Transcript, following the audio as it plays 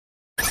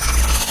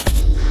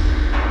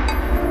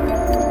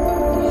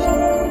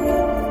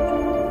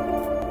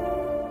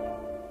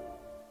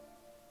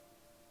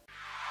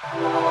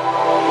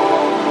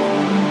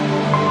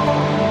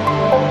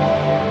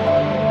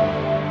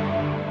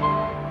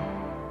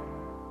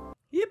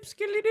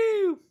Skip,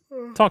 skilly-doo.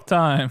 Talk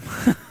time.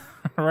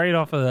 Right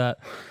off of that.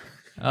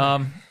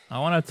 I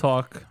want to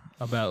talk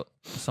about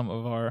some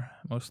of our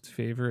most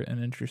favorite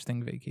and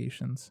interesting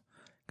vacations.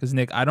 Because,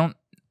 Nick, I don't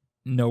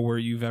know where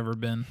you've ever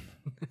been.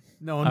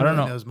 No one I don't really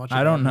know. knows much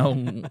I about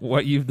don't me. know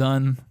what you've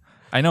done.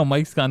 I know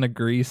Mike's gone to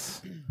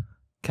Greece.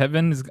 I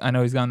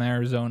know he's gone to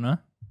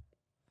Arizona.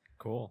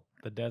 Cool.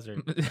 The desert.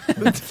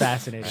 It's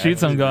fascinating. Shoot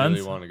some guns. I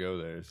really want to go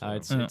there. So.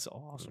 It's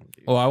awesome,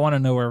 dude. Well, I want to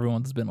know where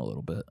everyone's been a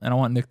little bit. And I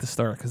want Nick to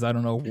start because I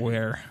don't know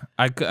where.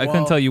 I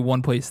couldn't tell you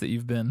one place that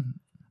you've been.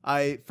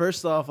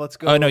 First off, let's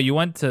go. Oh, no, you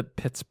went to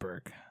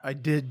Pittsburgh. I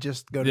did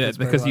just go to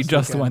Pittsburgh because you last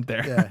just weekend. went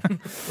there. Yeah,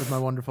 with my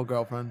wonderful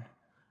girlfriend.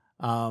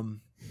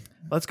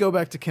 Let's go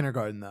back to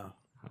kindergarten though.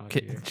 Oh,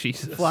 dear.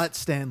 Jesus. Flat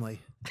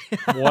Stanley.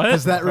 What?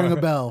 Does that ring a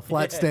bell?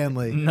 Flat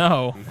Stanley.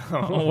 No.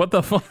 What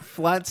the fuck?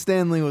 Flat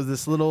Stanley was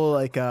this little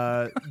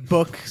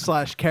book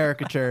 /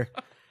 caricature,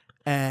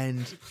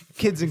 and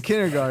kids in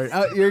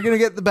kindergarten. You're gonna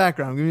get the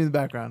background. Give me the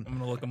background. I'm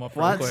gonna look him up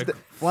real quick.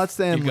 Flat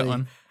Stanley.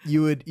 going.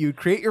 You would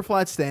create your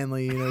Flat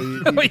Stanley. You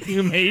know. Wait,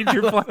 you made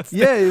your flat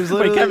Stanley? Yeah, it was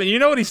literally. Wait, Kevin, you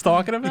know what he's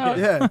talking about?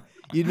 Yeah,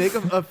 you'd make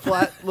a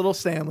flat little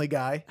Stanley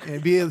guy, and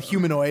it'd be a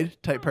humanoid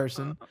type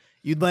person.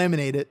 You'd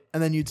laminate it,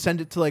 and then you'd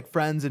send it to like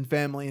friends and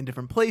family in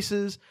different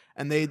places,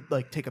 and they'd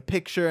like take a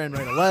picture and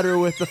write a letter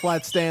with the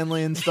Flat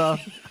Stanley and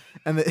stuff.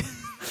 And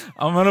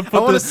I'm gonna put.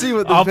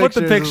 I'll put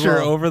the picture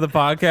over the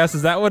podcast.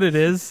 Is that what it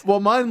is? Well,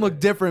 mine look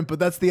different, but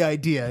that's the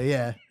idea.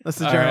 Yeah, that's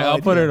the All general right, I'll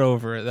idea. put it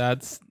over it.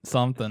 That's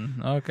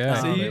something. Okay.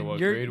 So What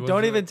grade was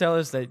don't it? even tell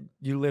us that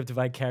you lived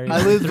vicariously.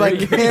 I lived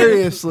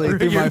vicariously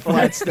through your my Flat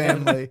Flat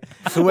Stanley.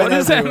 It What went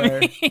does everywhere.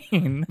 that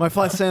mean? My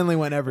Flat Stanley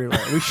went everywhere.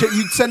 You'd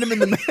send him in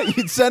the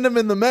You'd send him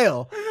in the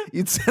mail.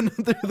 You'd send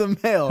him through the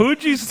mail.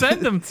 Who'd you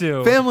send them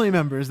to? Family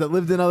members that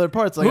lived in other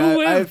parts. Like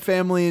Who I have lived?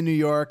 family in New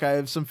York. I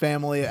have some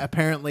family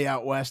apparently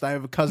out west. I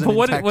have a cousin But in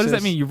what Texas. does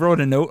that mean? You wrote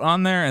a note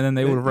on there, and then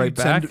they would write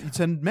back. You'd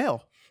send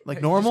mail, like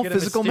You normal just get a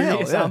physical mail.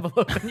 mysterious Yeah.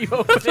 envelope and you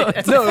open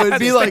it. No, it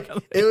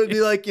would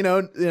be like you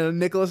know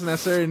Nicholas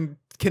Nesser in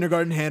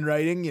kindergarten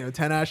handwriting.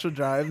 10 Asheville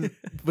Drive,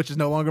 which is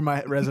no longer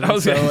my residence. I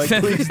was So gonna like,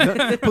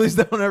 say- please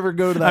don't ever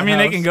go to that. I mean,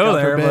 they house, can go God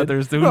there, but forbid.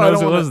 there's who No, I knows don't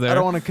who wanna- lives there. I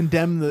don't want to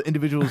condemn the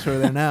individuals who are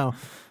there now,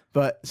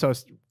 but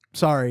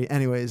sorry.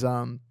 Anyways,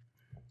 so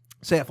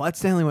yeah, Flat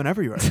Stanley went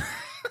everywhere.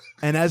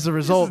 And as a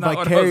result, not what I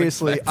was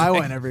vicariously, I expecting.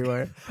 went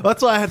everywhere.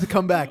 That's why I had to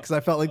come back, because I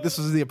felt like this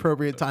was the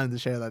appropriate time to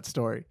share that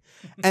story.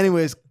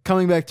 Anyways,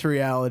 coming back to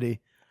reality,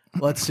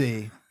 let's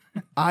see.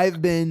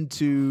 I've been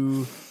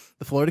to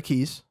the Florida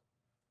Keys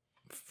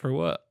For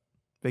what?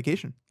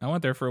 vacation. I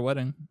went there for a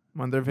wedding.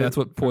 Went there That's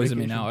what for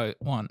poisoned me vacation. now. I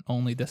want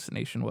only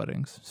destination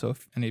weddings. So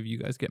if any of you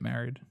guys get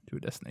married to a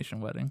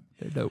destination wedding,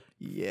 they're dope.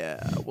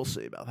 Yeah, we'll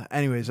see about that.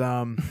 Anyways,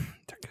 They're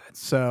good.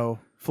 so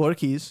Florida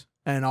Keys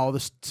and all the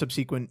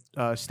subsequent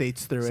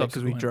states through it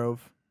because we Subsequent.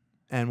 drove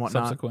and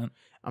whatnot. Subsequent.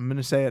 I'm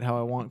gonna say it how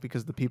I want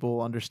because the people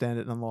will understand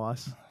it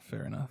nonetheless.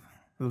 Fair enough.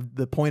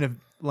 The point of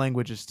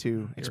language is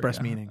to express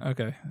Here we go. meaning.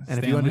 Okay. And if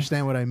you Stanley?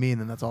 understand what I mean,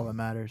 then that's all that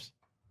matters.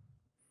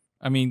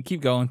 I mean,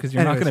 keep going because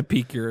you're not Anyways. going to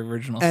peak your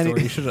original Any-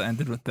 story. You should have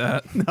ended with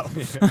that.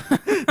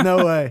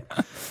 No way.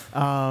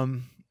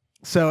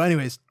 So,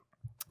 anyways,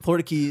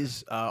 Florida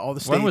Keys, all the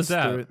states. When was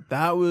that? through it.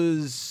 That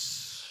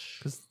was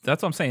Because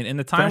that's what I'm saying. In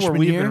the time where Freshman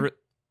we've year been.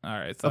 All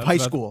right. So of that's high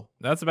about- school.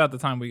 That's about the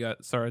time we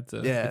got started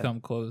to Yeah.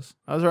 become close.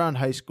 I was around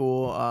high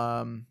school.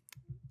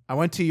 I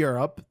went to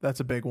Europe.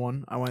 That's a big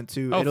one. I went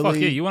to Oh, Italy. fuck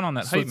yeah. You went on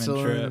that Heitman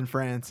Switzerland trip. and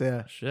France.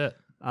 Yeah. Shit.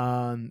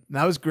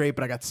 That was great,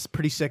 but I got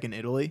pretty sick in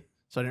Italy,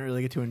 so I didn't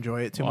really get to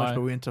enjoy it too Why? much.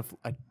 But we went to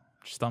I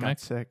Stomach. got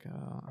sick. I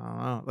don't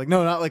know. Like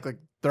no, not like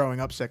throwing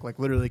up sick. Like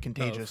literally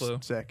contagious flu.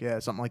 sick. Yeah,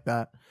 something like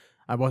that.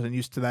 I wasn't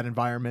used to that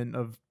environment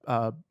of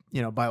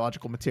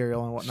biological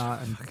material and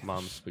whatnot and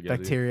Mom's spaghetti.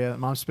 bacteria,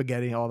 mom's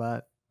spaghetti, all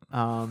that.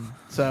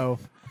 So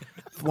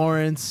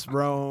Florence,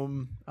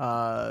 Rome,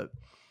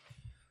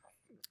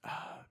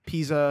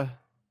 Pisa,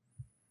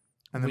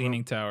 and then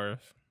Leaning Tower.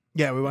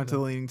 we went to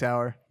the Leaning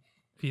Tower.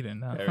 If you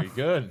didn't know. Very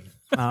good.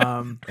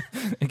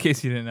 In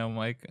case you didn't know,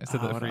 Mike, I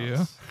said that what for you.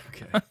 else?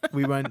 Okay.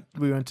 we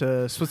went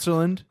to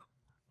Switzerland,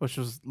 which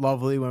was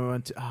lovely. When we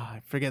went to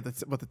I forget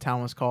what the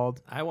town was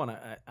called. I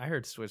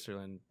heard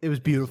Switzerland. It was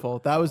beautiful.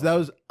 That was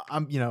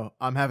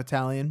I'm half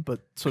Italian,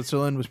 but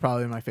Switzerland was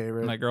probably my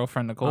favorite. My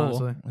girlfriend Nicole,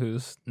 Honestly.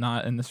 who's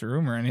not in this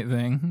room or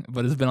anything,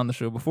 but has been on the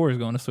show before, is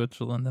going to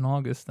Switzerland in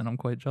August, and I'm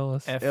quite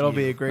jealous. It'll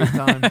be a great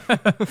time.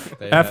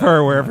 They F have-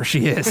 her wherever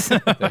she is. They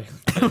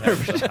have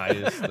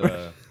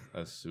the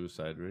highest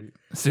suicide rate.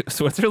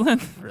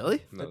 Switzerland?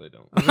 Really? No, they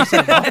don't.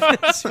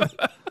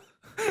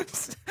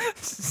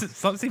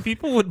 See,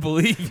 people would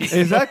believe you.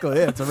 Exactly.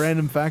 Yeah, it's a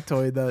random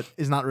factoid that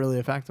is not really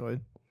a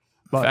factoid.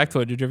 But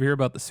Factoid, did you ever hear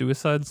about the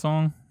suicide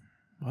song?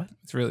 What?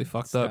 It's really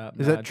fucked up. Stop.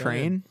 Is Nah, that go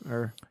train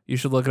or You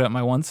should look it up.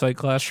 My one psych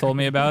class told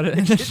me about it.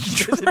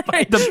 Is it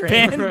by The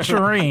train? band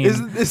Train.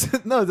 is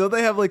it, no? Don't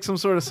they have like some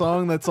sort of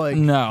song that's like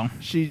No.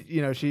 she?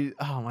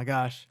 Oh my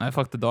gosh. I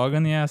fucked the dog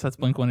in the ass. That's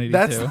Blink 182.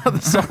 That's not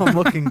the song I'm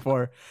looking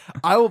for.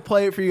 I will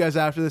play it for you guys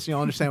after this, and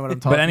you'll understand what I'm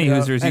talking But any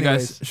about. Hoosers, you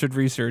guys Anyways, should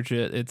research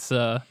it. It's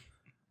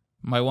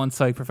My one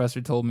psych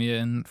professor told me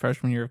in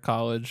freshman year of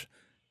college,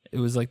 it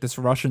was like this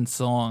Russian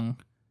song,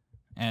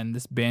 and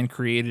this band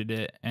created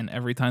it, and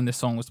every time this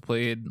song was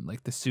played,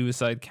 like the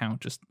suicide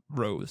count just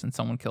rose and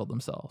someone killed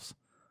themselves.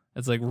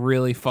 It's like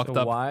really fucked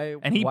up. Why?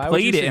 And he why would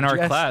played you it in our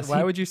suggest- class. Why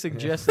He- would you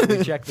suggest that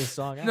we check this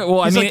song out? No,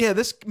 well, He's I mean, like, yeah,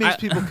 this makes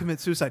people commit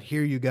suicide.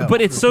 Here you go.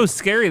 but it's so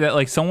scary that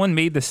like someone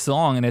made this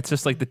song, and it's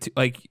just like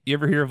like you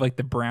ever hear of like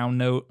the brown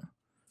note,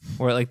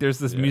 where like there's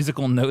this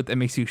musical note that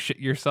makes you shit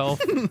yourself.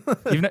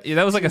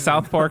 That was like a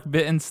South Park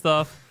bit and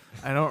stuff.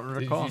 I don't Did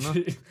recall. you, No.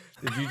 did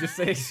you just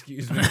say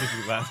excuse me because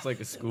you laughed like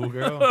a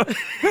schoolgirl?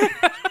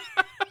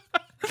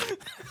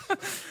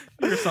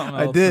 Or something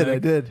I else, did. Nick. I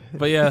did.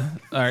 But yeah,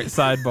 all right.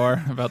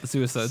 Sidebar about the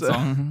suicide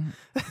song.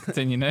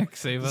 Continue, Nick.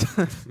 Save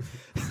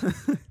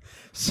us.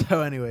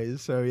 So,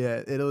 anyways,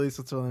 yeah, Italy,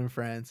 Switzerland, and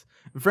France.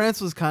 And France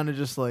was kind of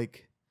just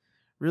like,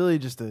 really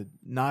just a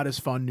not as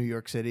fun New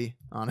York City,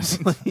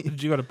 honestly.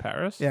 Did you go to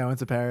Paris? Yeah, I went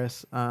to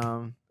Paris.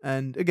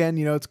 And again,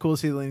 you know, it's cool to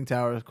see the Leaning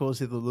Tower. It's cool to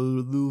see the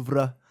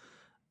Louvre,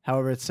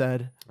 however it's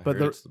said. I But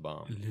heard the it's the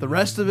bomb. the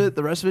rest of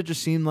it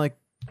just seemed like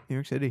New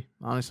York City,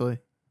 honestly.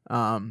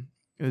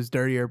 It was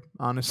dirtier,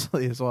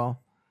 honestly, as well.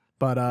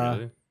 But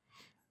Really?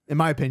 in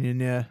my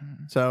opinion, yeah.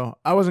 So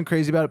I wasn't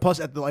crazy about it.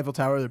 Plus, at the Eiffel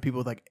Tower, there are people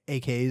with like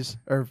AKs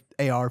or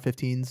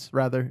AR-15s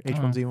rather,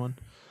 H1Z1,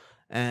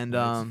 and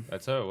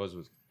That's how it was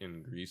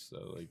in Greece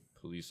though. Like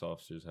police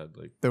officers had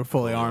like they were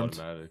fully armed.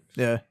 automatics.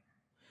 Yeah.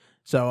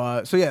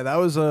 So yeah, that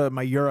was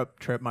my Europe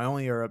trip, my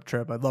only Europe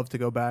trip. I'd love to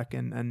go back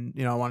and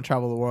you know, I want to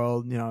travel the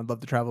world. You know, I'd love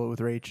to travel with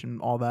Rach and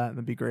all that.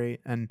 That'd be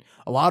great. And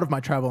a lot of my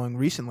traveling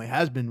recently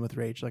has been with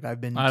Rach. Like I've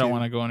been. I don't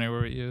want to go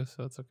anywhere with you,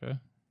 so it's okay.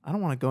 I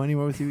don't want to go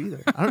anywhere with you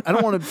either. I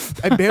don't want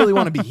to. I barely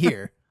want to be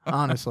here,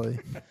 honestly.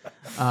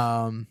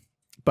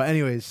 But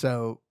anyways,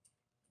 so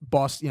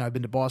Boston. You know, I've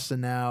been to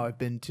Boston now. I've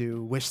been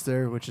to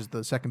Worcester, which is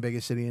the second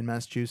biggest city in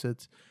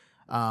Massachusetts.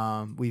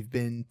 We've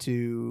been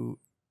to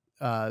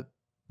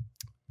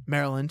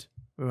Maryland.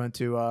 We went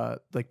to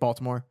like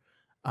Baltimore.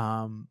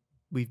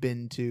 We've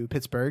been to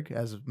Pittsburgh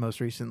as of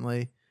most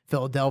recently,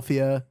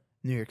 Philadelphia,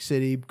 New York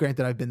City.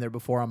 Granted, I've been there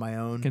before on my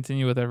own.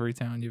 Continue with every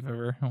town you've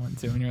ever went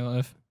to in your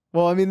life.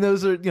 Well, I mean,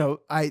 those are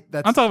that's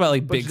I'm talking about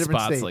like bunch big of different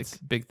spots, states.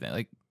 like big thing.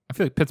 Like I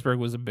feel like Pittsburgh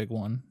was a big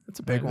one. It's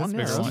a big Right, one. that's a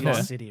Yeah, bigger that's one.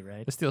 fun. City,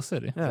 right? The Steel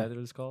City. Is that what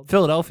it's called?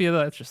 Philadelphia, though,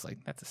 that's just like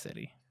that's a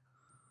city.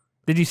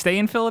 Did you stay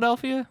in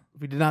Philadelphia?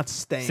 We did not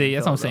stay. See, in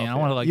that's what I'm saying. I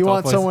Philadelphia. want to like. You talk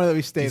want places somewhere that we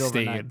you stayed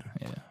overnight.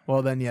 Yeah,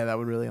 Well, then that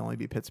would really only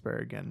be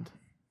Pittsburgh and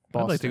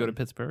Boston. I'd like to go to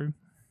Pittsburgh.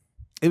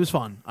 It was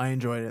fun. I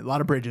enjoyed it. A lot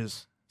of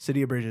bridges.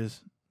 City of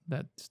bridges.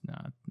 That's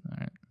not all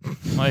right.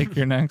 Mike,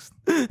 you're next.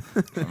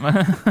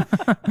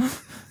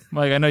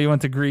 Mike, I know you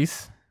went to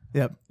Greece.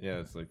 Yep. Yeah,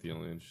 it's like the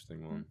only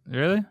interesting one.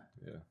 Really?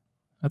 Yeah.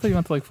 I thought you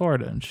went to like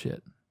Florida and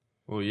shit.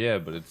 Well, yeah,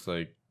 but it's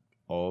like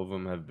all of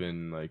them have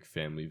been like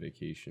family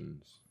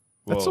vacations.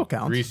 That Well, still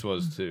counts. Greece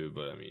was too,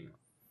 but I mean,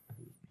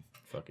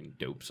 fucking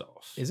dope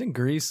sauce. Isn't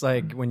Greece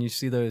like when you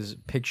see those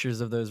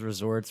pictures of those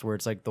resorts where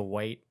it's like the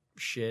white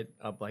shit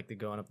up, like the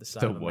going up the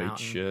side the of a white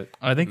mountain? shit?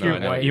 I think No, I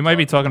know what you you're might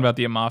be talking talking about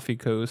the Amalfi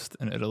Coast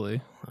in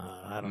Italy.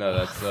 I don't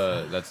No,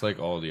 know. that's like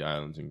all the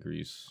islands in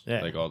Greece.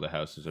 Yeah. Like all the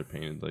houses are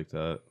painted like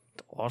that.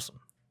 Awesome.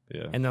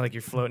 Yeah. And then like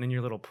you're floating in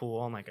your little pool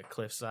on like a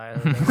cliffside.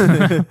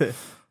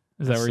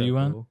 Is that where you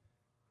went?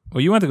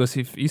 Well, you went to go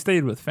see. You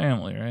stayed with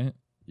family, right?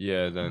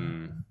 Yeah,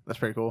 then That's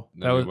pretty cool.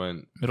 then That we was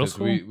went middle 'cause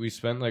school? We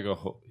spent like a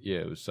whole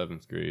it was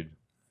 7th grade,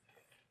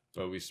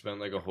 but we spent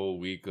like a whole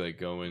week like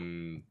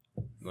going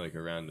like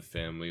around the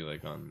family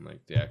like on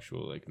like the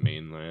actual like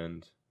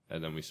mainland,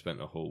 and then we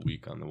spent a whole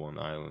week on the one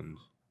island,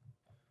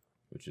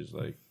 which is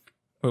like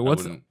Wait,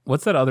 wouldn't-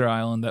 what's that other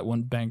island that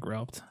went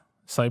bankrupt?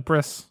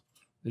 Cyprus?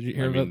 Did you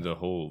hear I about? mean the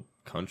whole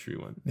country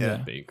went Yeah.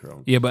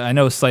 bankrupt. Yeah, but I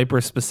know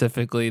Cyprus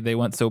specifically. They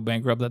went so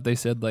bankrupt that they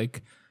said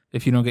like,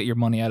 if you don't get your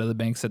money out of the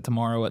banks at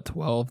tomorrow at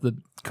 12, the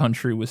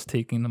country was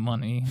taking the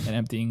money and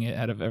emptying it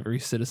out of every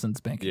citizen's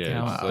bank Yeah,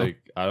 account. it's like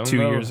I don't 2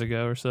 know, years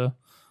ago or so.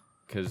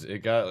 because it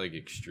got like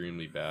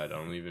extremely bad. I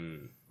don't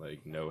even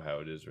like know how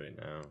it is right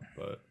now,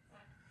 but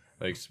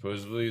like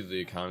supposedly the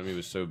economy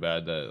was so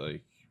bad that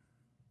like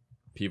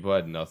people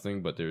had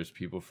nothing, but there was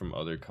people from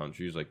other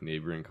countries, like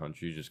neighboring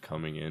countries, just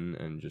coming in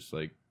and just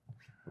like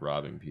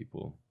robbing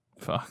people.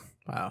 Fuck.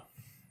 Wow.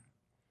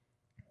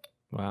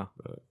 Wow.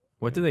 But,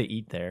 What do they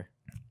eat there?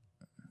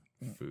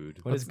 food.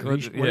 What is What's-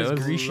 Grecian? yeah, What is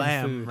what's Grecian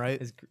lamb, food?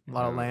 right? Is A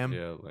lot of lamb.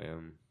 Yeah,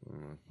 lamb. I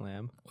don't know.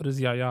 lamb. What does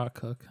Yaya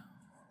cook?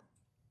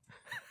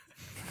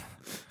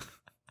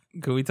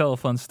 Could we tell a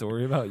fun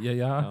story about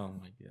Yaya? Oh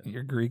my god.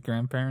 Your Greek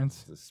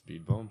grandparents? It's a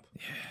speed bump.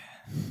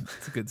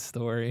 It's a good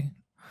story.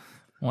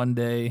 One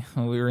day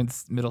when we were in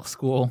middle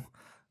school,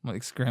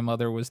 Mike's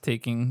grandmother was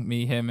taking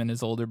me, him, and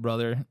his older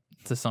brother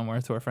to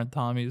somewhere to our friend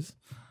Tommy's.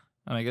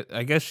 And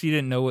I guess she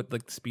didn't know what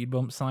like the speed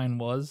bump sign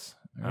was.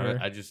 or-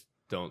 I just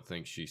don't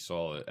think she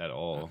saw it at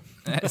all.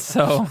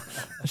 So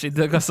she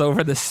took us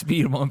over the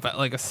speed bump at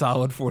like a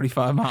solid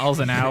 45 miles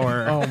an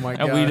hour. Oh my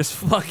And we gosh. just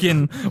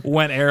fucking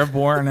went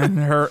airborne, and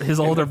his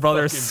older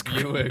brother's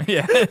fucking Buick.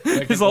 yeah,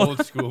 Like his an old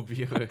old school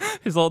Buick.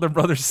 his older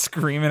brother's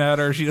screaming at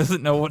her. She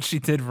doesn't know what she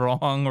did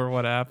wrong or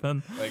what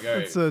happened. Like, all right,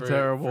 That's so for,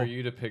 terrible. For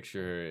you to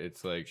picture her,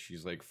 it's like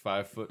she's like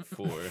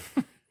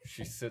 5'4".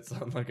 She sits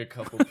on like a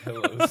couple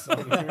pillows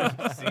on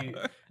the seat,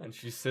 and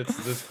she sits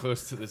this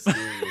close to the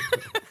steering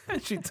wheel.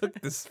 She took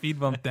the speed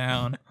bump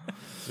down.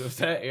 So if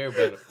that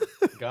airbag,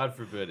 God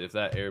forbid, if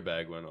that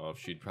airbag went off,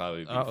 she'd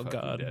probably be Oh fucking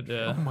god, dead.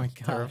 yeah. Oh my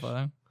gosh.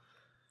 Terrifying.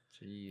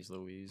 Jeez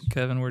Louise.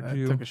 Kevin, where'd That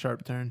you took a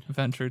sharp turn.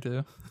 venture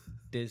to?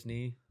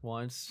 Disney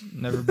once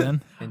Never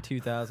been. in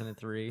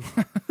 2003.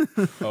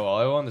 Oh, all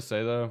I wanted to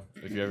say though,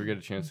 if you ever get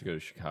a chance to go to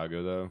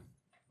Chicago though,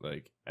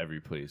 like every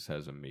place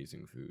has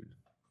amazing food.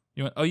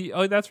 You went,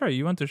 oh, that's right.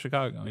 You went to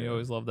Chicago. You Yeah.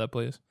 always loved that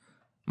place.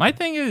 My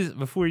thing is,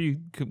 before you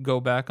could go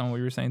back on what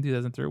you were saying,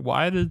 2003,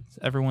 why did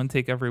everyone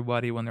take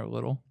everybody when they're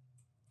little?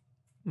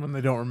 When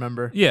they don't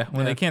remember. Yeah,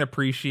 when they can't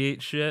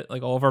appreciate shit.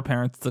 Like all of our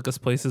parents took us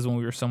places when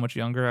we were so much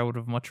younger. I would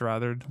have much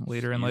rather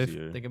later in life.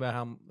 Easier. Think about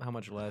how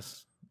much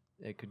less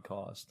it could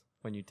cost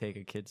when you take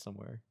a kid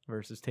somewhere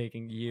versus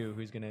taking you,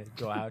 who's gonna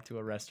go out to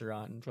a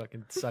restaurant and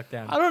fucking suck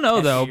down. I don't know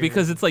 10 though, years.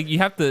 because it's like you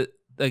have to,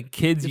 like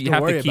kids, You you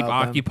have have to to worry keep about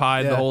them.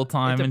 occupied the Yeah. whole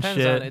time and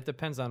shit. It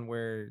depends on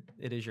where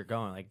it is you're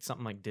going. Like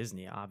something like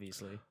Disney,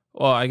 obviously.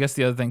 Well, I guess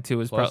the other thing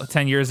too is Plus- probably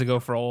 10 years ago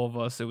for all of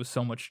us, it was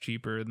so much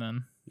cheaper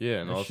than.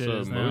 Yeah, and That shit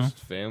also is now. most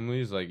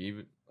families like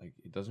even like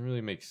it doesn't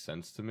really make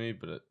sense to me,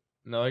 but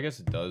no, I guess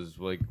it does.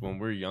 Like when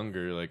we're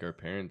younger, like our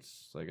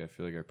parents, like I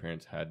feel like our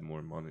parents had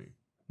more money.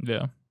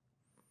 Yeah.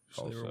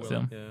 So they were Also.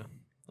 willing- So-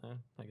 yeah.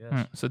 I guess.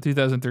 Alright, so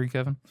 2003,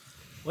 Kevin,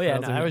 Well, yeah,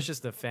 Sounds no, like that a- was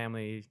just a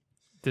family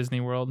Disney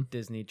World.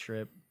 Disney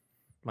trip.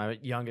 My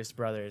youngest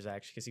brother is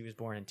actually, because he was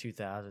born in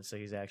 2000, so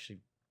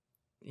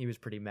he was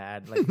pretty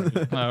mad. Like when he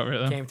Oh,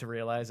 really? came to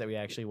realize that we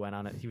actually went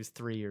on it. He was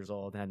 3 years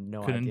old and had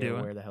no Couldn't idea do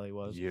it. where the hell he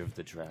was. Year of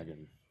the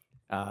Dragon.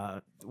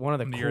 One of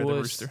the The year of the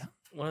coolest, rooster.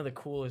 one of the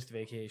coolest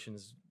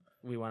vacations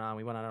we went on.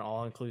 We went on an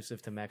all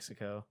inclusive to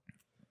Mexico.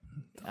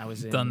 I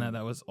was in, Done that.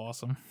 That was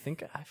awesome.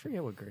 I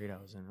forget what grade I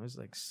was in. It was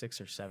like 6th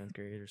or 7th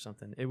grade or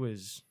something.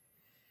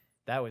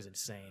 That was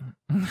insane.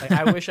 Like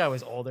I wish I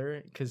was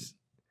older because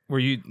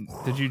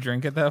Did you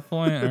drink at that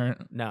point? Or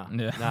no,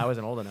 Yeah. I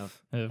wasn't old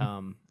enough.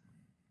 yeah.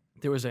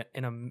 There was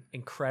an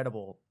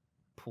incredible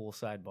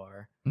poolside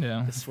bar,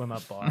 Yeah. the swim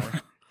up bar.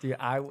 Dude,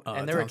 and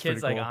that there were sounds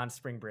kids pretty like cool. on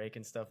spring break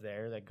and stuff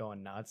there, like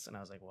going nuts, and I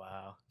was like,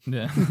 wow,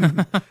 Yeah.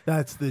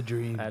 That's the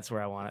dream. that's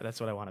where I want it. That's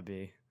what I want to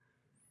be.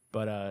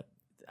 But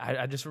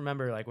I just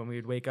remember like when we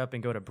would wake up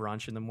and go to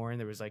brunch in the morning,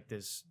 there was like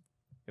this.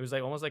 It was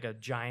like almost like a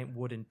giant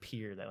wooden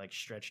pier that like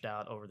stretched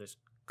out over this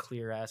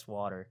clear ass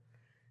water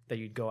that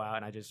you'd go out,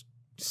 and I just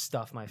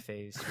stuff my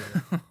face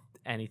with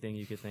anything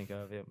you could think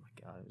of. Oh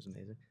my god, it was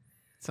amazing.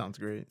 Sounds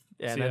great.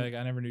 Yeah, See, and then, like,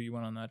 I never knew you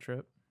went on that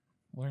trip.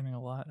 Learning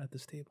a lot at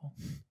this table.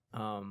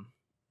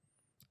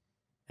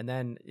 and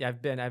then yeah,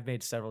 I've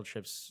made several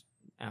trips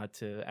out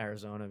to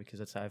Arizona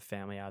because I have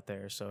family out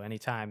there. So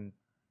anytime,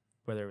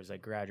 whether it was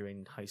like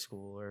graduating high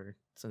school or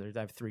I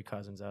have 3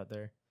 cousins out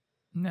there.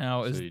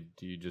 Now, So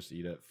do you just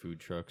eat at food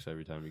trucks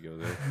every time you go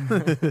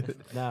there?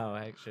 No,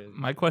 actually,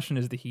 my question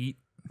is the heat,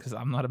 because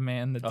I'm not a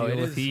man that Oh, deal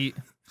it with is- heat.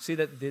 see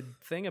that the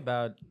thing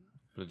about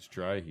But it's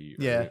dry heat.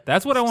 Yeah. Right?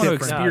 That's what I want to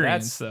different.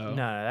 experience, no, though.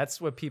 that's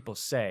what people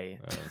say.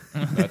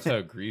 That's how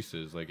Greece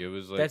is. Like it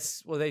was like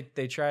That's well,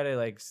 they try to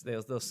like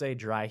they'll say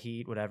dry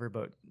heat, whatever,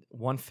 but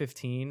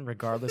 115,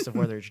 regardless of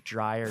whether it's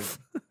dry or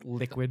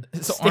liquid.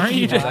 So sticky aren't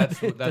you hot,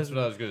 just- it that's what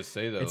I doesn't- was gonna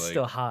say though. it's like,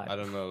 still hot. I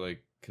don't know,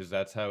 like, cause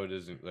that's how it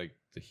is. Like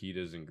the heat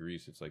is in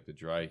Greece. It's like the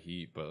dry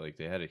heat, but like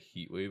they had a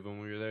heat wave when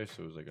we were there,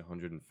 so it was like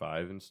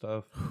 105 and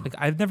stuff. Like,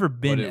 I've never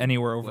been it,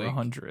 anywhere over like-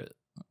 100.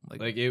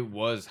 Like it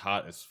was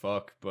hot as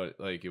fuck, but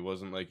like it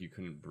wasn't like you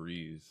couldn't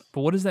breathe.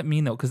 But what does that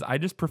mean, though? Because I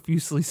just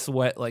profusely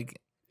sweat, like,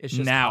 It's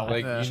just now. hot.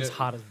 Like it's you just know-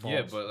 hot as balls.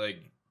 Yeah, but like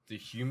the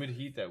humid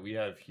heat that we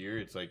have here,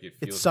 it's like it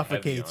feels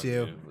suffocates heavy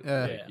on you.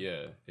 Yeah. Like,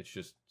 yeah, it's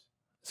just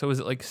so is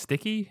it, like,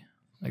 sticky?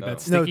 Like, No.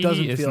 that's No, it sticky?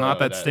 doesn't It's feel not like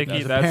that that. sticky?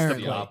 That's That's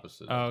apparently. the the...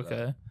 opposite. Oh, of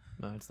that. okay.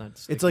 no, it's not.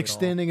 It's sticky like at all.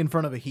 standing in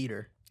front of a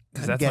heater.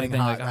 Because and that's my getting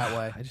thing. hot Like, that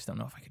way. I just don't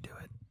know if I could do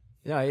it.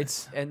 Yeah,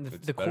 it's and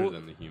It's the better cool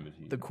than the humid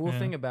heat. the cool Yeah.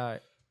 thing about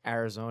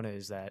Arizona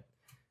is that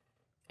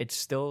it's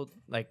still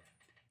like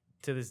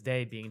to this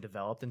day being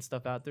developed and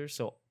stuff out there.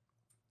 So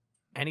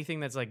anything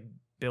that's like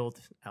built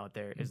out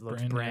there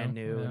looks brand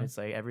new, and yeah. it's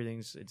like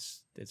everything's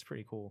it's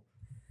pretty cool.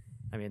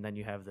 I mean, then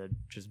you have the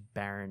just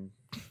barren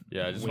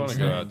Yeah, I just want to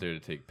go out there to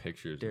take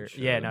pictures. And dirt. shit.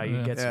 Yeah, no, you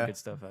Yeah. get some Yeah. good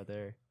stuff out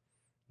there,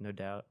 no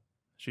doubt.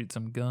 Shoot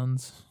some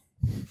guns.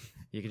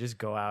 You could just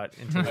go out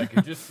into I like,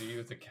 could just see you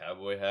with a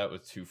cowboy hat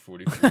with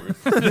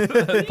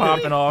 244s.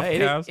 Popping off Hey,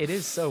 cows. it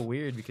is so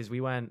weird because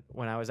we went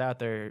when I was out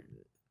there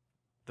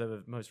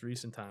the most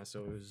recent time,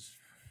 so it was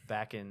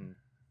back in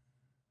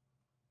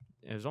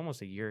it was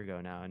almost a year ago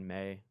now in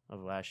May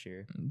of last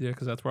year. Yeah,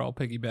 because that's where I'll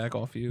piggyback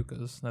off you,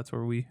 because that's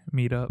where we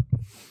meet up.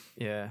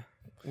 Yeah.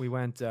 We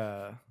went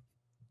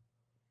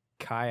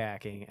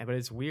kayaking, but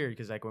it's weird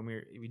because like when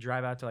we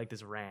drive out to like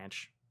this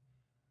ranch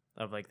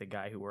of like the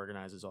guy who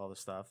organizes all the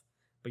stuff,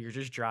 but you're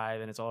just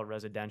driving, it's all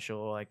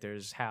residential, like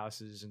there's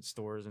houses and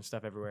stores and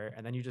stuff everywhere,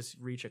 and then you just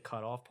reach a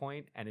cutoff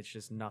point and it's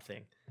just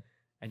nothing,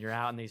 and you're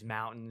out in these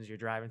mountains, you're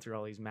driving through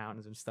all these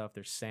mountains and stuff,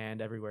 there's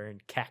sand everywhere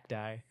and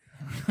cacti.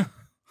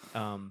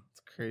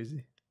 It's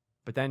crazy.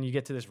 But then you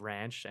get to this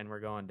ranch and we're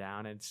going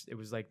down, and it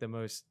was like the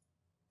most,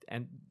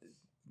 and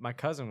my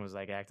cousin was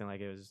like acting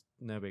like it was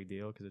no big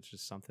deal because it's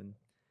just something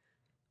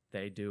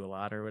they do a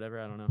lot or whatever,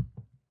 I don't know,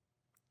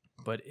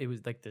 but it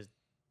was like the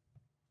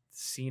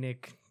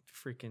scenic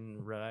freaking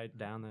ride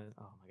down the,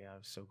 oh my god, it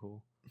was so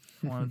cool.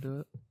 Want to do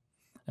it?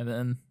 And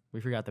then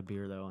We forgot the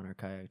beer though on our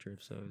kayak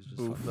trip, so it was just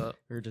Oof.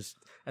 we were just,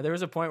 and there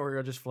was a point where we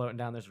were just floating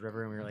down this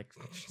river and we were like,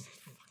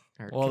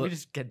 Well, can we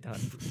just get done?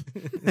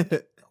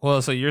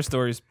 well, so your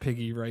story's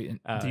piggy, right?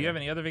 Do you yeah. have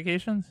any other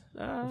vacations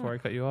before I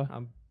cut you off?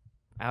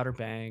 Outer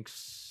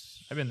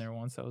Banks. I've been there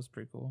once. That was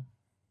pretty cool.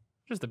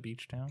 Just a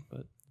beach town,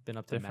 but Been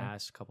up to different.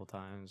 Mass a couple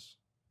times.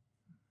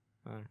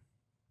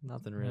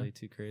 Nothing really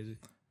too crazy.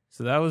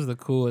 so that was the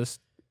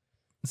coolest.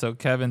 So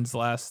Kevin's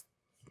last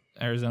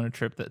Arizona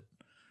trip that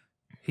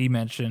he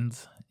mentioned,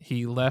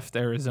 he left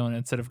Arizona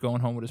instead of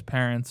going home with his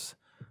parents,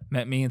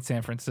 met me in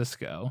San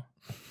Francisco.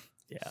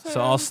 Yeah.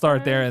 So I'll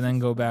start there and then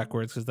go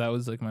backwards because that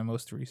was like my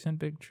most recent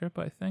big trip,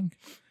 I think.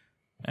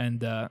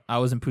 And I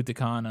was in Punta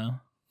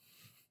Cana,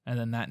 and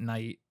then that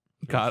night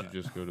Can't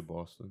you just go to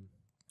Boston.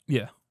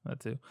 Yeah, that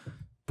too.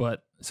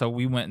 But so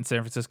we went in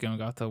San Francisco and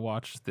got to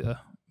watch the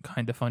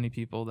kind of funny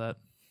people that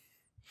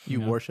You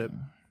know, worship.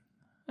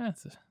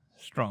 That's a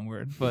strong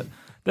word, but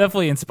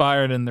definitely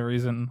inspired and the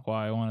reason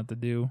why I wanted to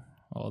do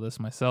all this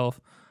myself.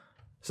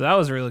 So that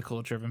was a really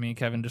cool trip. And me and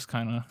Kevin just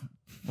kind of,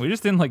 we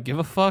just didn't like give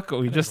a fuck.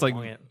 We just like,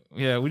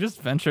 yeah, we just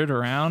ventured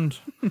around.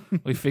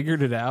 We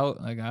figured it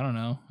out. Like, I don't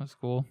know. It was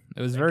cool.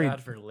 It was very,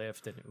 God for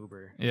Lyft and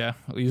Uber. yeah,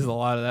 we used a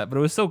lot of that, but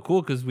it was so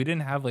cool because we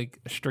didn't have like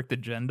a strict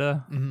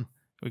agenda. Mm-hmm.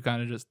 We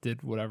kind of just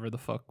did whatever the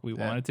fuck we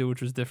wanted to,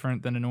 which was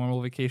different than a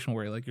normal vacation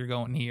where like you're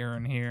going here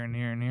and here and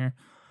here and here.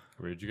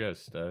 Where'd you guys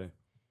stay?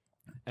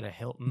 At a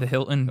Hilton. The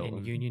Hilton,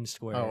 in Union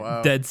Square. Oh,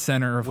 wow. dead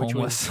center of Which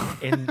homeless.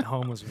 was in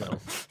Homelessville.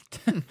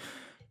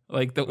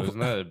 Like the Wasn't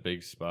that a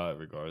big spot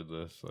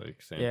regardless?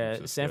 Like San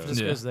Francisco. San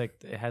Francisco's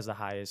like, it has the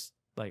highest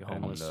like And,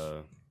 homeless I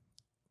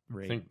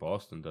rate. think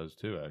Boston does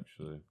too,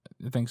 actually.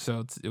 I think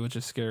so. It was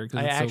just scary because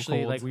I it's actually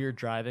so cold. like we were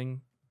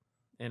driving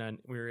we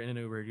were in an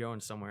Uber going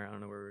somewhere. I don't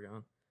know where we were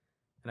going.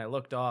 And I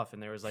looked off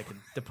and there was like a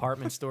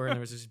department store and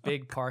there was this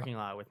big parking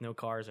lot with no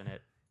cars in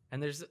it.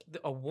 And there's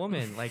a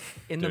woman like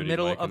in the Dirty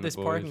middle Mike of and the this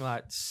boys. parking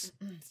lot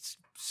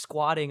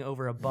squatting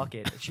over a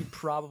bucket. She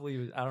probably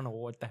was, I don't know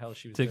what the hell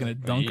she was taking a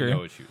doing. But you dunker.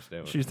 know what she was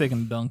doing. She was taking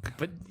a dunk.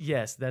 But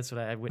yes, that's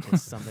what I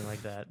witnessed, something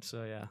like that.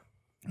 So yeah.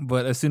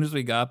 But as soon as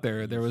we got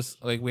there was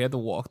like we had to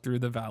walk through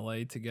the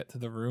valet to get to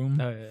the room.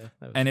 Oh yeah.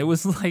 That was And it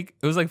was like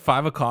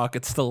 5:00.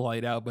 It's still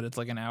light out, but it's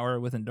like an hour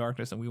within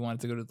darkness. And we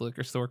wanted to go to the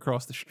liquor store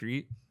across the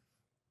street.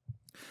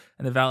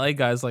 And the valet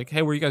guy's like,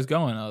 "Hey, where you guys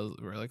going?"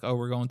 We're like, "Oh,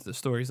 we're going to the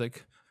store." He's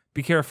like,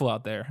 "Be careful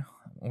out there."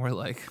 And we're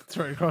like, It's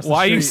right across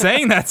 "Why are the you street.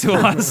 saying that to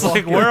us?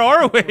 Like, walking- where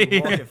are we're we?"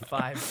 walking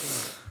 5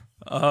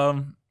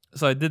 feet.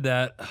 So I did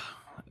that.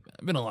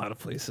 I've been a lot of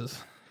places.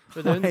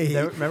 But then,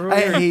 remember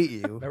I we were, hate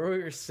you. remember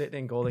we were sitting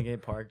in Golden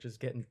Gate Park just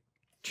getting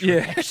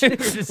Yeah. trashed? We were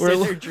just We're sitting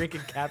lo- there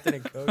drinking Captain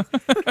and Coke.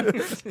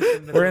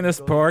 We're in this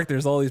park.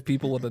 There's all these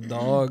people with the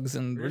dogs,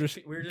 and we're just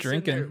sitting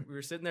drinking. there- we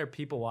were sitting there,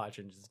 people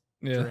watching, just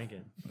Yeah,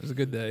 drinking. it was a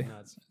good day.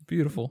 Nuts.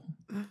 Beautiful,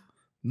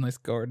 nice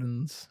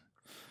gardens.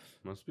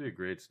 Must be a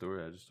great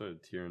story. I just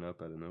started tearing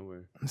up out of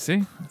nowhere.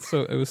 See,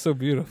 so it was so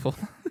beautiful.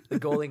 The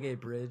Golden Gate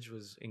Bridge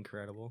was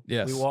incredible.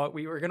 Yes.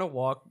 We were gonna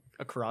walk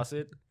across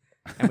it,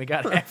 and we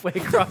got halfway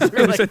across. We were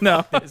We like, said,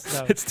 no, "Fuck this,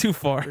 no, it's too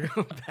far. we're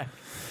going back."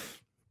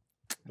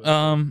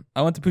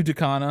 I went to Punta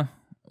Cana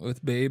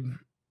with Babe.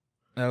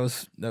 That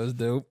was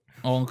dope.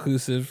 All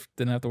inclusive.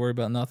 Didn't have to worry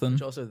about nothing.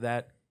 Which also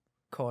that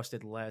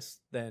costed less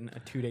than a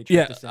 2-day trip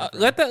Yeah, to San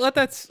Fran.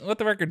 let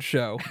the record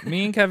show.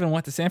 Me and Kevin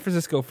went to San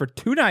Francisco for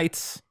 2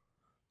 nights,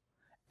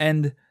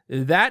 and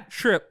that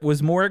trip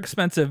was more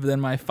expensive than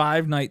my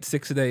 5-night,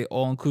 6-day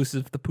all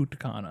inclusive to Punta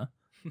Cana.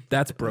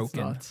 That's broken.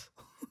 nuts.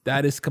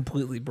 That is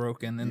completely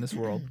broken in this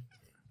world.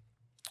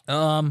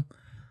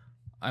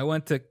 I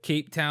went to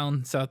Cape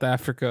Town, South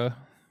Africa,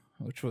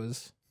 which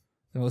was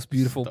the most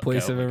beautiful Stuck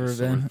place out I've like a ever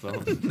sore been.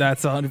 thumb.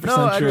 That's 100%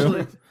 No, true.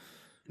 actually,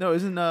 no,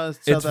 isn't South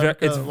It's ve-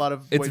 Africa it's- a lot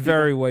of It's white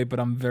very white, but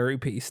I'm very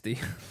pasty.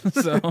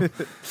 So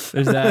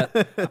there's that.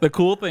 The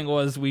cool thing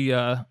was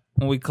when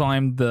we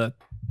climbed the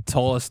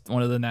tallest,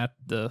 one of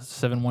the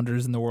 7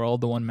 wonders in the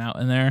world, the one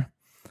mountain there.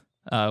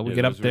 We Yeah,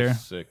 get up those were there.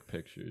 Sick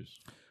pictures.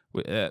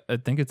 I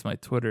think it's my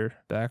Twitter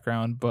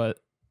background, but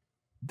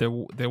there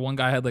one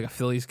guy had like a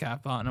Phillies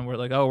cap on, and we're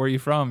like, "Oh, where are you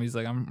from?" He's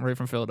like, "I'm right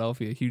from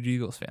Philadelphia, huge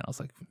Eagles fan." I was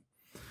like,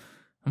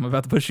 "I'm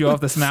about to push you off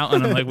this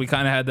mountain," and like we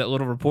kind of had that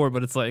little rapport,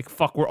 but it's like,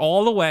 fuck, we're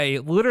all the way,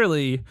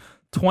 literally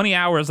 20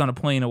 hours on a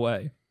plane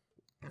away,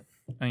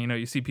 and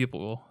you see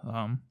people,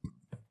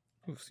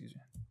 excuse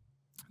me,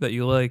 that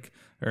you like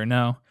or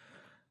no.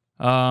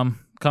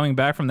 Coming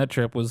back from that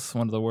trip was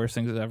one of the worst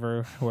things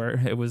ever, where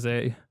it was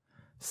a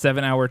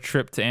 7-hour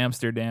trip to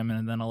Amsterdam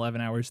and then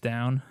 11 hours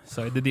down.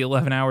 So I did the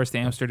 11 hours to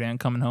Amsterdam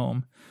coming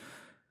home.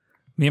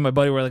 Me and my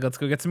buddy were like, let's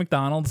go get some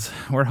McDonald's.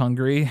 We're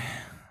hungry.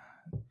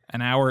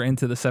 An hour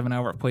into the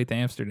 7-hour flight to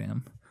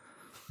Amsterdam.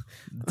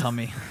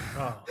 Tummy.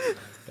 Oh,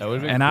 That would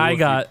have been And cool I if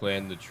got- you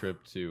planned the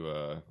trip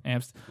to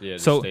to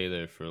So- stay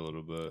there for a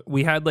little bit.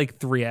 We had like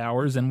 3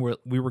 hours and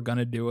we were going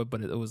to do it,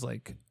 but it was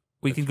like,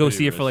 we That's could go pretty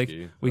see it for like,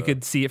 risky, we but-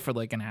 could see it for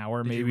like an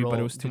hour maybe, but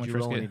it was too much Did you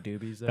roll risky. any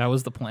doobies there? That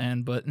was the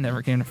plan, but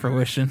never came to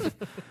fruition.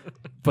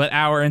 But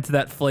hour into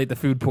that flight, the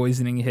food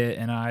poisoning hit,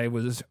 and I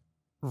was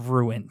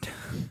ruined.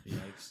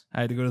 Yikes. I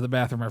had to go to the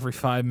bathroom every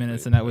 5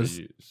 minutes, Wait, and that are was,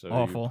 you, so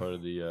awful. You're part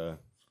of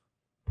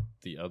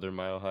the other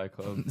Mile High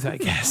Club. I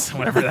guess,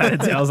 whatever that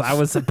entails. I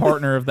was a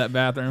partner of that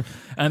bathroom,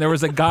 and there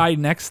was a guy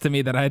next to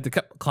me that I had to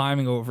keep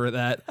climbing over.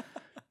 That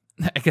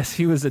I guess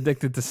he was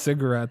addicted to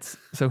cigarettes,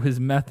 so his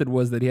method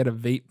was that he had a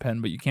vape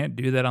pen, but you can't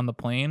do that on the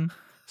plane.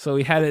 So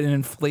he had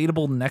an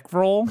inflatable neck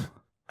roll.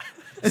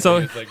 So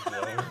It's like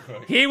blowing.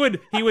 he would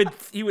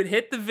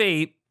hit the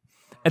vape,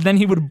 and then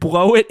he would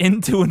blow it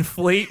into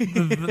inflate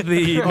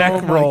the Oh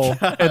neck my roll,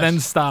 gosh. and then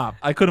stop.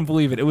 I couldn't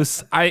believe it. It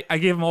was I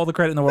gave him all the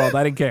credit in the world.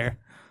 I didn't care.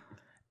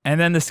 And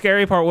then the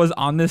scary part was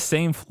on this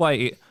same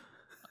flight,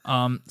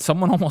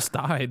 someone almost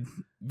died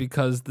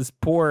because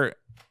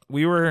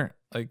we were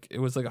like, it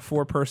was like a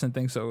 4-person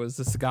thing. So it was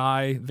this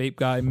guy, vape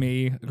guy,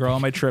 me, the girl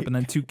on my trip, and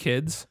then 2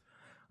 kids,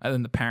 and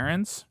then the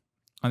parents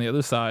on the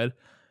other side.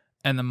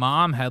 And the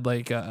mom had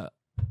like I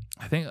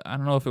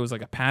don't know if it was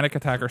like a panic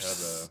attack or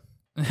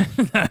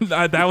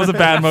that was a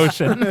bad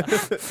motion.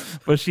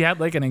 But she had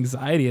like an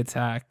anxiety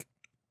attack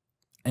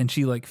and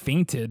she like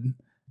fainted.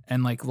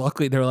 And like,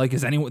 luckily, they were like,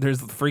 "Is anyone?"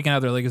 There's freaking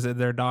out. They're like, "Is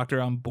their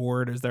doctor on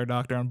board? Is their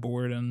doctor on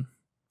board?" And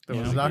There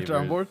you was a know, doctor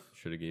on board?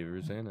 Should have gave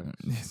her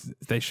Xanax.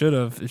 they should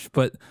have.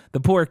 But the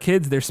poor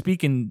kids, they're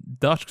speaking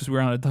Dutch because we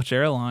were on a Dutch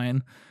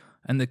airline,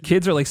 and the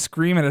kids are like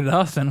screaming at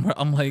us, and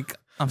I'm like,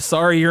 "I'm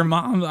sorry, your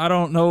mom. I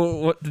don't know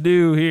what to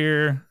do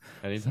here."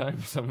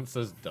 Anytime someone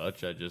says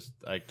Dutch,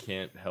 I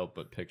can't help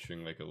but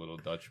picturing like a little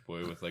Dutch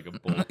boy with like a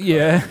bowl cut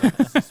Yeah. and,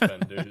 like,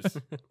 suspenders.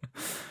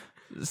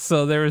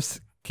 So there was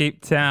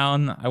Cape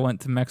Town. I went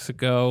to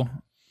Mexico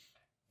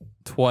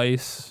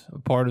twice, a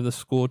part of the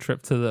school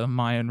trip to the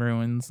Mayan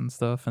ruins and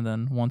stuff, and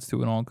then once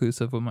to an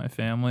all-inclusive with my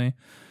family.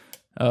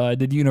 I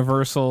did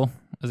Universal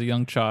as a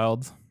young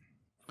child.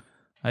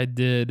 I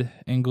did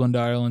England,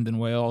 Ireland, and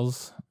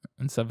Wales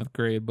in 7th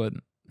grade, but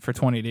for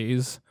 20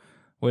 days,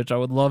 which I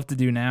would love to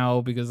do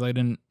now because I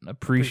didn't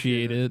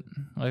appreciate it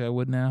like I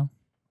would now.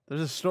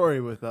 There's a story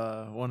with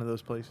one of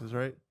those places,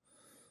 right?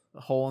 A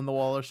hole in the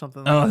wall or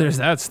something. Oh, like there's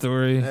that. that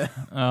story.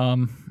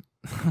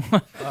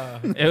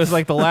 It was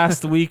like the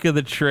last week of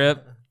the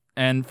trip,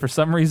 and for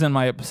some reason,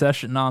 my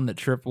obsession on the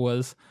trip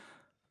was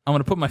I'm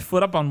gonna put my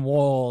foot up on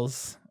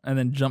walls and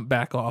then jump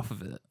back off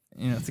of it,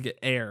 to get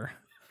air.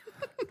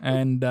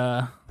 And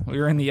we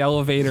were in the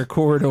elevator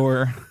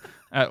corridor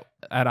at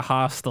a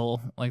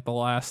hostel, like it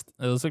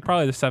was like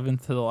probably the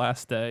 7th to the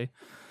last day.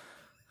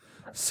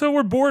 So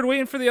we're bored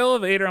waiting for the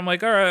elevator. I'm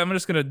like, all right, I'm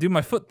just gonna do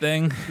my foot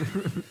thing.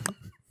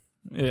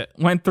 It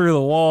went through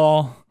the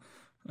wall,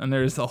 and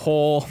there's a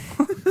hole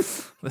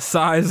the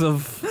size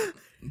of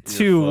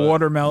 2 foot.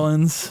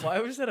 watermelons. Why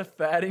was that a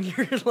fad in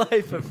your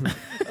life?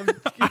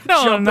 I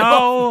don't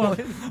know.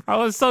 I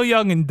was so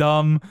young and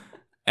dumb,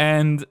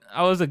 and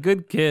I was a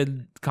good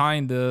kid,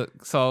 kinda.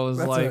 So I was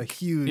That's a like,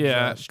 huge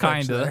yeah,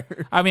 stretch kinda.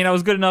 there. I mean, I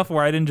was good enough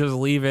where I didn't just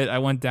leave it. I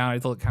went down. I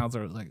told the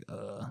counselor, I was like,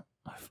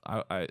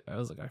 I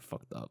was like, I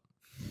fucked up.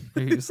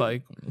 He was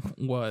like,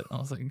 what? I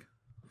was like.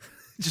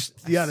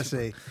 Just, you gotta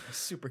say.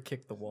 Super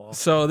kicked the wall.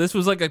 So this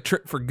was like a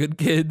trip for good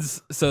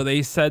kids. So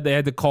they said they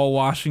had to call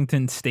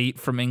Washington State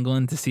from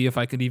England to see if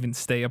I could even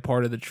stay a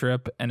part of the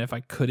trip. And if I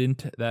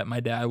couldn't, that my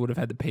dad would have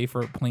had to pay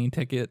for a plane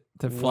ticket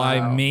to fly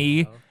Wow.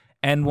 me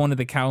and one of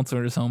the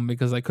counselors home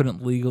because I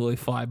couldn't legally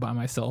fly by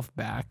myself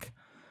back.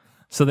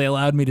 So they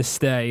allowed me to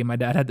stay. My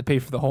dad had to pay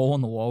for the hole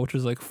in the wall, which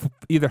was like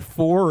either $400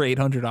 or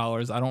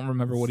 $800. I don't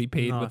remember what he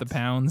paid with the Nuts.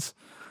 pounds.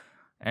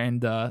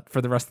 And for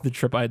the rest of the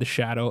trip, I had to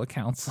shadow a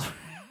counselor.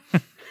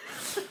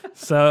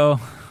 So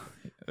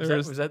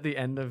Was that the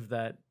end of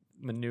that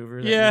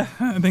maneuver? That yeah,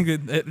 I think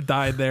it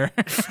died there.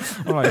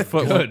 my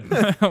foot went,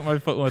 my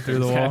foot went through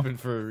the It's wall. happened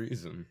for a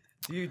reason.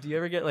 Do you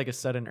ever get like a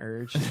sudden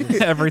urge?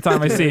 every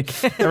time I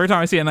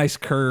see a nice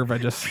curve, I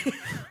just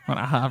want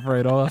to hop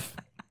right off.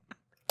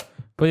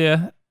 But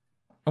yeah,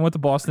 I went to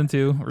Boston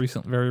too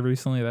very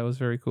recently. That was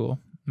very cool.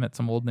 Met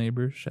some old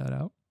neighbors. Shout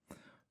out.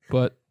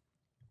 But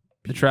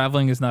the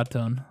traveling is not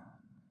done.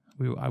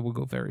 I will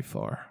go very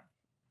far.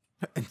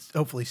 And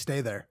hopefully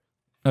stay there.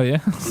 Oh yeah,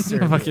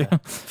 Serbia. Fuck yeah.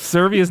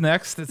 Serbia's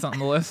next. It's on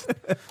the list.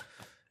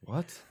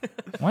 What?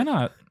 Why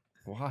not?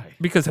 Why?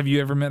 Because have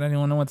you ever met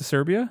anyone who went to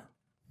Serbia?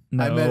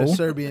 No. I met a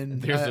Serbian.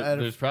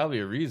 There's probably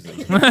a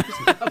reason.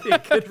 Probably a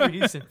good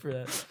reason for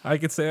that. I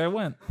could say I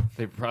went.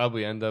 They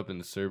probably end up in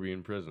the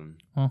Serbian prison.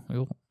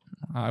 Well,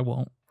 I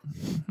won't.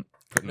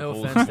 Putting No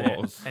holes in offense to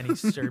walls. any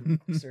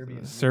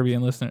Serbian.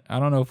 Serbian listener. I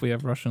don't know if we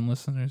have Russian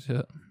listeners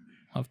yet.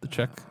 I'll have to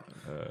check.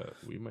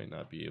 We might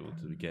not be able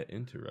to get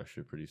into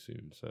Russia pretty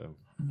soon. So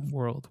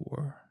World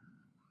War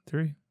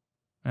III.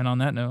 And on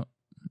that note,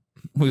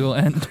 we will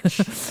end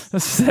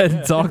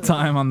said talk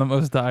time on the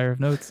most dire of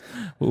notes.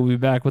 We'll be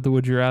back with the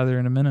Would You Rather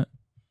in a minute.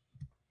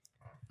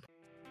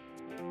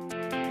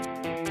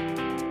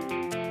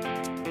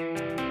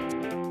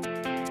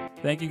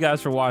 Thank you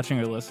guys for watching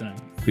or listening.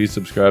 please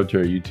subscribe to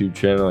our YouTube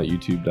channel at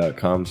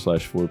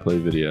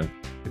youtube.com/4playvideo.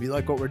 If you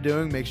like what we're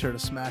doing, make sure to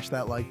smash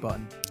that like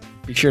button.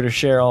 Be sure to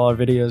share all our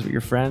videos with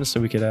your friends so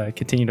we could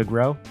continue to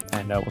grow.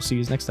 And we'll see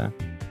you next time.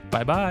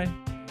 Bye-bye.